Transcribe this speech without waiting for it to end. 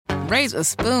raise a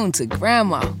spoon to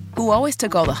Grandma, who always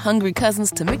took all the hungry cousins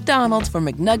to McDonald's for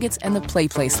McNuggets and the Play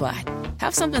Slide.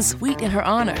 Have something sweet in her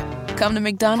honor. Come to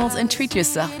McDonald's and treat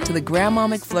yourself to the Grandma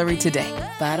McFlurry today.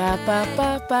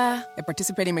 Ba-da-ba-ba-ba. At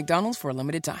participating McDonald's for a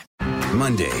limited time.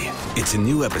 Monday, it's a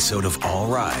new episode of All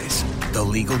Rise, the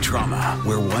legal drama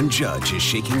where one judge is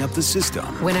shaking up the system.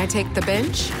 When I take the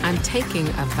bench, I'm taking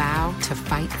a vow to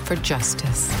fight for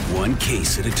justice. One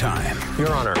case at a time.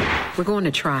 Your Honor. We're going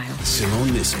to trial. Simone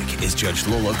Missick is Judge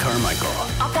Lola Carmichael.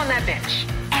 Up on that bench.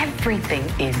 Everything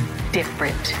is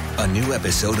different. A new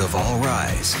episode of All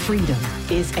Rise. Freedom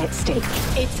is at stake.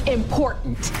 It's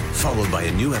important. Followed by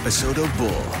a new episode of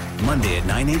Bull, Monday at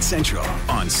 9/8 Central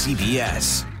on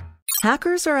CBS.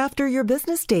 Hackers are after your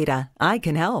business data. I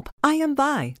can help. I am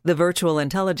Vi, the virtual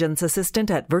intelligence assistant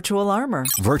at Virtual Armor.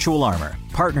 Virtual Armor,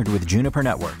 partnered with Juniper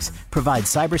Networks, provides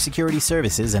cybersecurity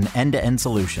services and end-to-end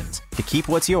solutions to keep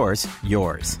what's yours,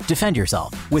 yours. Defend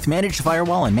yourself with managed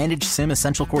firewall and managed SIM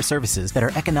essential core services that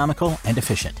are economical and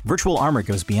efficient. Virtual Armor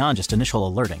goes beyond just initial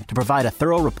alerting to provide a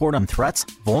thorough report on threats,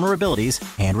 vulnerabilities,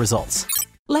 and results.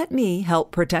 Let me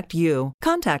help protect you.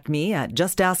 Contact me at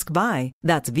JustAskVi.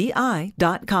 That's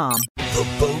VI.com. The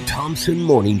Bo Thompson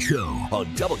Morning Show on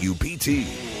WBT.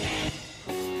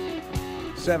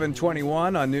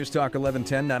 7:21 on News Talk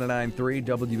 1110 99.3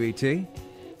 WBT.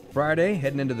 Friday,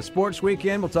 heading into the sports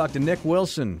weekend. We'll talk to Nick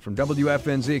Wilson from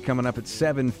WFNZ coming up at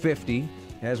 7:50,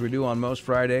 as we do on most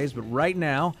Fridays. But right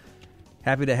now,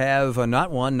 happy to have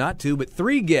not one, not two, but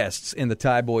three guests in the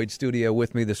Ty Boyd studio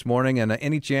with me this morning. And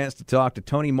any chance to talk to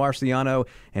Tony Marciano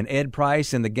and Ed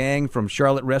Price and the gang from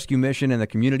Charlotte Rescue Mission and the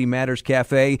Community Matters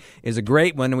Cafe is a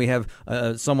great one. We have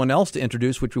someone else to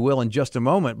introduce, which we will in just a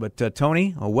moment. But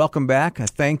Tony, welcome back.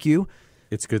 Thank you.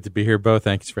 It's good to be here, Bo.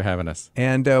 Thanks for having us.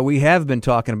 And we have been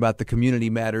talking about the Community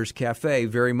Matters Cafe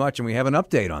very much, and we have an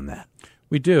update on that.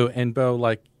 We do. And, Bo,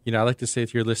 I like to say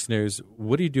to your listeners,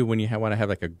 what do you do when you want to have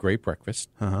a great breakfast,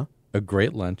 a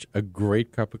great lunch, a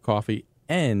great cup of coffee,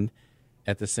 and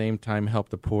at the same time help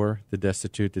the poor, the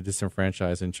destitute, the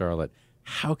disenfranchised in Charlotte?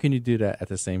 How can you do that at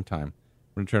the same time?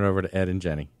 I'm going to turn it over to Ed and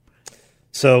Jenny.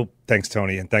 So thanks,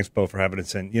 Tony, and thanks, Bo, for having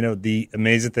us in. The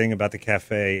amazing thing about the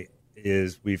cafe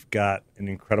is we've got an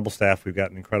incredible staff. We've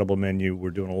got an incredible menu. We're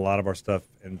doing a lot of our stuff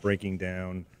and breaking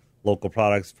down local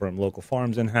products from local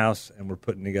farms in-house, and we're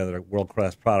putting together a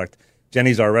world-class product.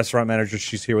 Jenny's our restaurant manager.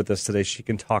 She's here with us today. She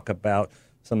can talk about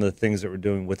some of the things that we're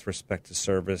doing with respect to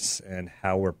service and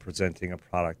how we're presenting a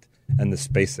product and the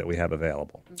space that we have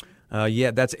available.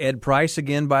 That's Ed Price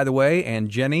again, by the way, and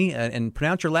Jenny. And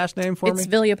pronounce your last name for me? It's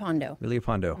Villapando.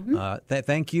 Villapando. Mm-hmm.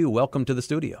 Thank you. Welcome to the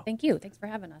studio. Thank you. Thanks for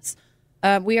having us.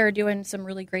 We are doing some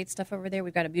really great stuff over there.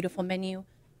 We've got a beautiful menu.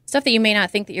 Stuff that you may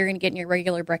not think that you're going to get in your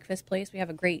regular breakfast place. We have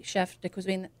a great chef,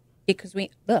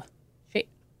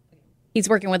 he's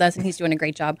working with us, and he's doing a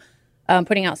great job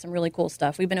putting out some really cool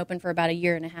stuff. We've been open for about a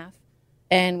year and a half,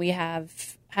 and we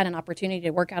have had an opportunity to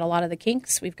work out a lot of the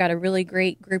kinks. We've got a really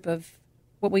great group of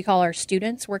what we call our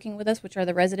students working with us, which are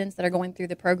the residents that are going through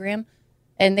the program,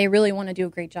 and they really want to do a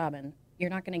great job, and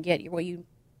you're not going to get what you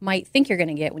might think you're going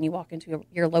to get when you walk into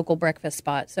your local breakfast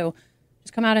spot. So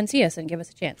just come out and see us and give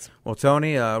us a chance. Well,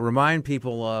 Tony, remind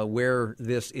people where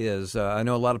this is. I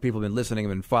know a lot of people have been listening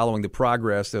and been following the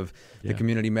progress of the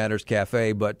Community Matters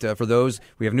Cafe, but for those,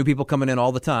 we have new people coming in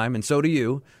all the time, and so do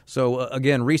you. So,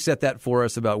 again, reset that for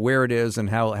us about where it is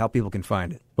and how people can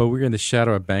find it. Well, we're in the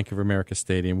shadow of Bank of America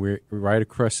Stadium. We're right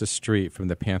across the street from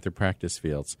the Panther practice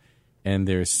fields, and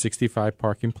there's 65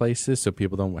 parking places, so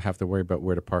people don't have to worry about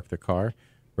where to park their car.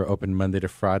 We're open Monday to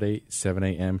Friday, 7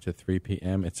 a.m. to 3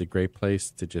 p.m. It's a great place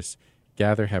to just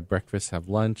gather, have breakfast, have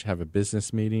lunch, have a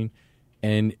business meeting,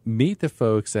 and meet the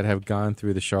folks that have gone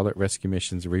through the Charlotte Rescue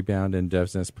Mission's Rebound and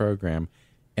DevNest program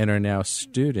and are now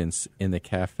students in the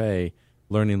cafe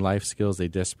learning life skills they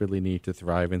desperately need to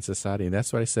thrive in society. And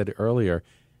that's what I said earlier.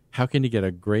 How can you get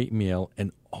a great meal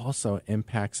and also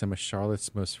impact some of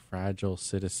Charlotte's most fragile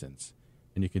citizens?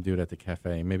 And you can do it at the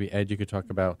cafe. Maybe, Ed, you could talk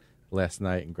about last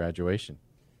night and graduation.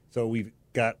 So we've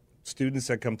got students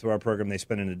that come through our program. They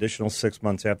spend an additional 6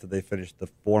 months after they finish the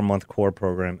 4-month core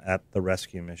program at the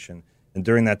Rescue Mission. And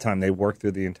during that time, they work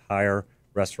through the entire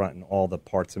restaurant and all the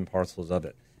parts and parcels of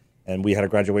it. And we had a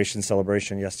graduation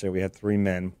celebration yesterday. We had 3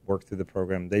 men work through the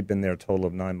program. They've been there a total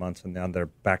of 9 months, and now they're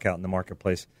back out in the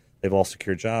marketplace. They've all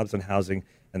secured jobs and housing,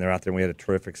 and they're out there, and we had a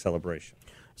terrific celebration.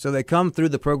 So they come through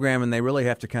the program, and they really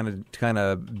have to kind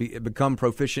of become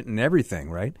proficient in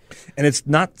everything, right? And it's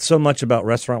not so much about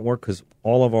restaurant work because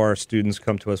all of our students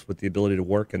come to us with the ability to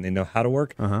work, and they know how to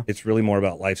work. It's really more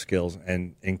about life skills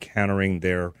and encountering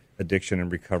their addiction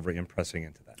and recovery and pressing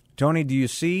into that. Tony, do you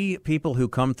see people who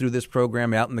come through this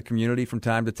program out in the community from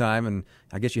time to time? And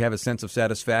I guess you have a sense of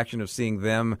satisfaction of seeing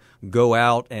them go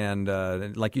out and,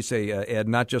 like you say, Ed,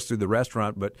 not just through the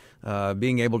restaurant, but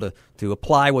being able to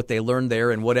apply what they learned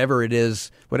there and whatever it is,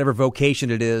 whatever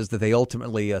vocation it is that they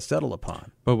ultimately settle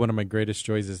upon. But one of my greatest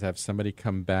joys is to have somebody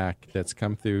come back that's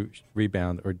come through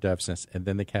Rebound or Dove's Nest and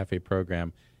then the cafe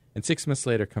program, and 6 months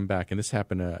later come back. And this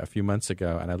happened a few months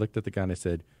ago, and I looked at the guy and I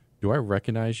said, "Do I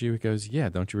recognize you?" He goes, "Yeah,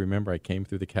 don't you remember I came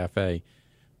through the cafe?"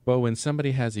 Well, when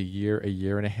somebody has a year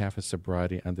and a half of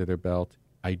sobriety under their belt,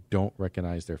 I don't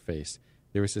recognize their face.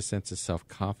 There is a sense of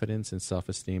self-confidence and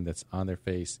self-esteem that's on their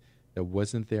face that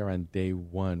wasn't there on day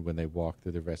one when they walked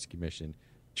through the rescue mission.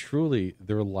 Truly,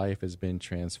 their life has been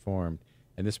transformed.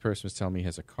 And this person was telling me he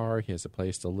has a car, he has a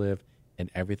place to live, and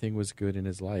everything was good in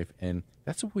his life. And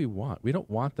that's what we want. We don't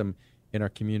want them in our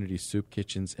community soup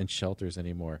kitchens and shelters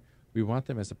anymore. We want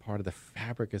them as a part of the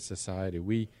fabric of society.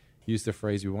 We use the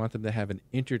phrase, we want them to have an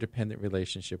interdependent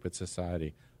relationship with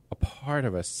society, a part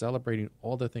of us celebrating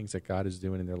all the things that God is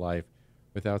doing in their life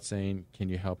without saying, "Can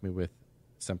you help me with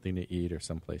something to eat or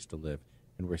someplace to live?"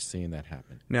 And we're seeing that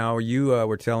happen. Now, you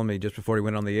were telling me just before we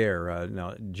went on the air,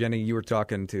 now, Jenny, you were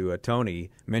talking to Tony,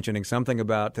 mentioning something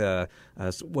about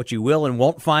what you will and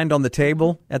won't find on the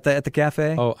table at the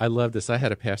cafe. Oh, I love this. I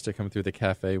had a pastor come through the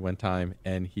cafe one time,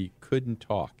 and he couldn't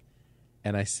talk.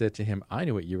 And I said to him, "I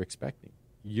knew what you were expecting.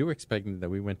 You were expecting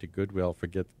that we went to Goodwill.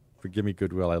 Forgive me,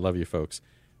 Goodwill. I love you folks.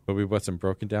 But we bought some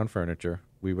broken down furniture.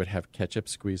 We would have ketchup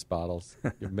squeeze bottles,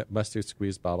 mustard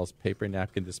squeeze bottles, paper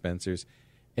napkin dispensers.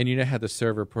 And you know how the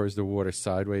server pours the water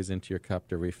sideways into your cup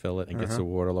to refill it and gets the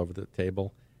water all over the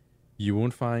table? You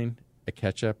won't find a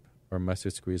ketchup or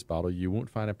mustard squeeze bottle. You won't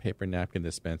find a paper napkin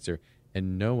dispenser.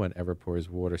 And no one ever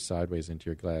pours water sideways into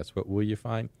your glass. What will you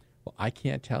find? Well, I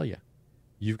can't tell you.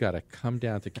 You've got to come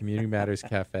down to Community Matters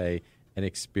Cafe and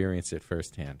experience it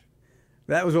firsthand.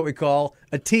 That was what we call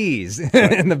a tease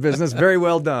in the business. Very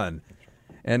well done.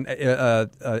 And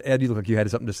Ed, you look like you had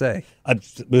something to say. I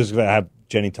was going to have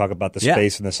Jenny talk about the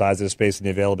space and the size of the space and the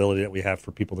availability that we have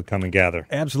for people to come and gather.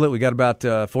 Absolutely. We got about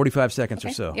 45 seconds or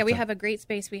so. Yeah, we have a great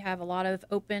space. We have a lot of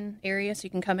open area, so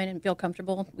you can come in and feel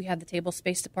comfortable. We have the table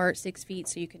spaced apart 6 feet,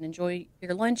 so you can enjoy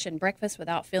your lunch and breakfast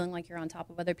without feeling like you're on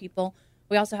top of other people.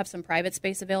 We also have some private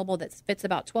space available that fits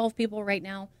about 12 people right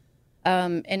now.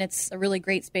 And it's a really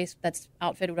great space that's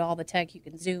outfitted with all the tech. You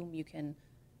can Zoom, you can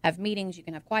have meetings, you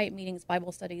can have quiet meetings,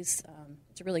 Bible studies.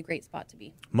 It's a really great spot to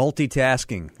be.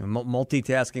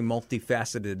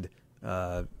 Multifaceted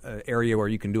area where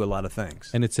you can do a lot of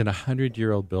things. And it's in a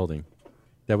 100-year-old building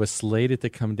that was slated to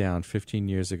come down 15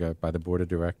 years ago by the board of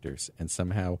directors, and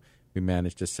somehow we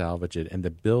managed to salvage it. And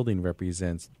the building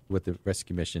represents what the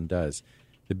rescue mission does.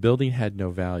 The building had no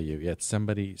value, yet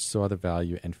somebody saw the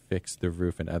value and fixed the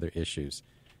roof and other issues.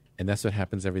 And that's what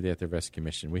happens every day at the rescue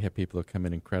mission. We have people who come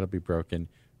in incredibly broken,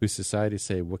 whose society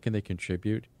say, what can they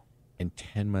contribute? And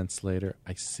 10 months later,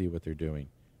 I see what they're doing,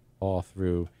 all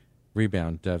through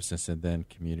Rebound, Dove's Nest, and then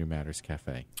Community Matters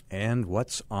Cafe. And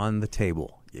what's on the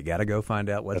table? You got to go find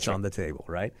out what's on the table,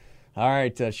 right? All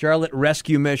right, Charlotte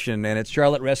Rescue Mission, and it's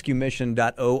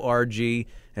charlotterescuemission.org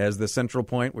as the central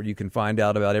point where you can find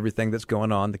out about everything that's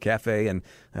going on, the cafe, and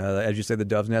as you say, the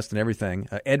Dove's Nest and everything.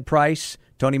 Ed Price,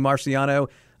 Tony Marciano,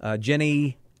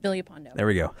 Jenny Villapondo. There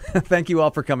we go. Thank you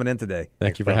all for coming in today.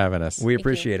 Thank you for having us. We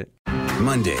appreciate it.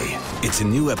 Monday, it's a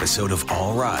new episode of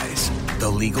All Rise, the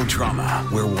legal drama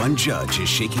where one judge is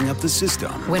shaking up the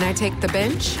system. When I take the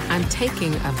bench, I'm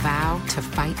taking a vow to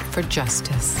fight for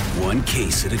justice. One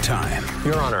case at a time.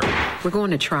 Your Honor. We're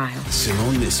going to trial.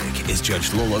 Simone Missick is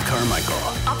Judge Lola Carmichael.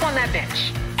 Up on that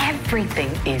bench, everything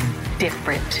is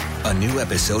different. A new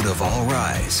episode of All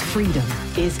Rise. Freedom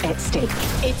is at stake.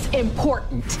 It's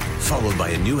important. Followed by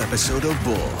a new episode of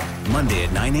Bull, Monday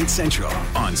at 9, 8 Central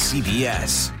on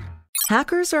CBS.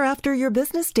 Hackers are after your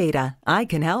business data. I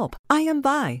can help. I am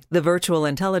Vi, the virtual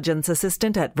intelligence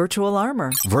assistant at Virtual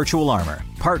Armor. Virtual Armor,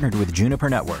 partnered with Juniper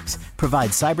Networks,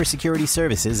 provides cybersecurity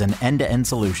services and end-to-end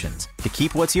solutions to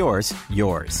keep what's yours,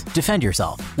 yours. Defend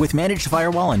yourself with managed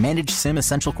firewall and managed SIM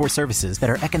essential core services that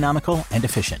are economical and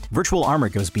efficient. Virtual Armor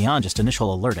goes beyond just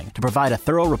initial alerting to provide a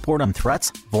thorough report on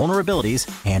threats,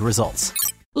 vulnerabilities, and results.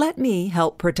 Let me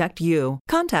help protect you.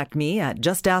 Contact me at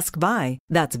JustAskVi.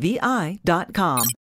 That's VI.com.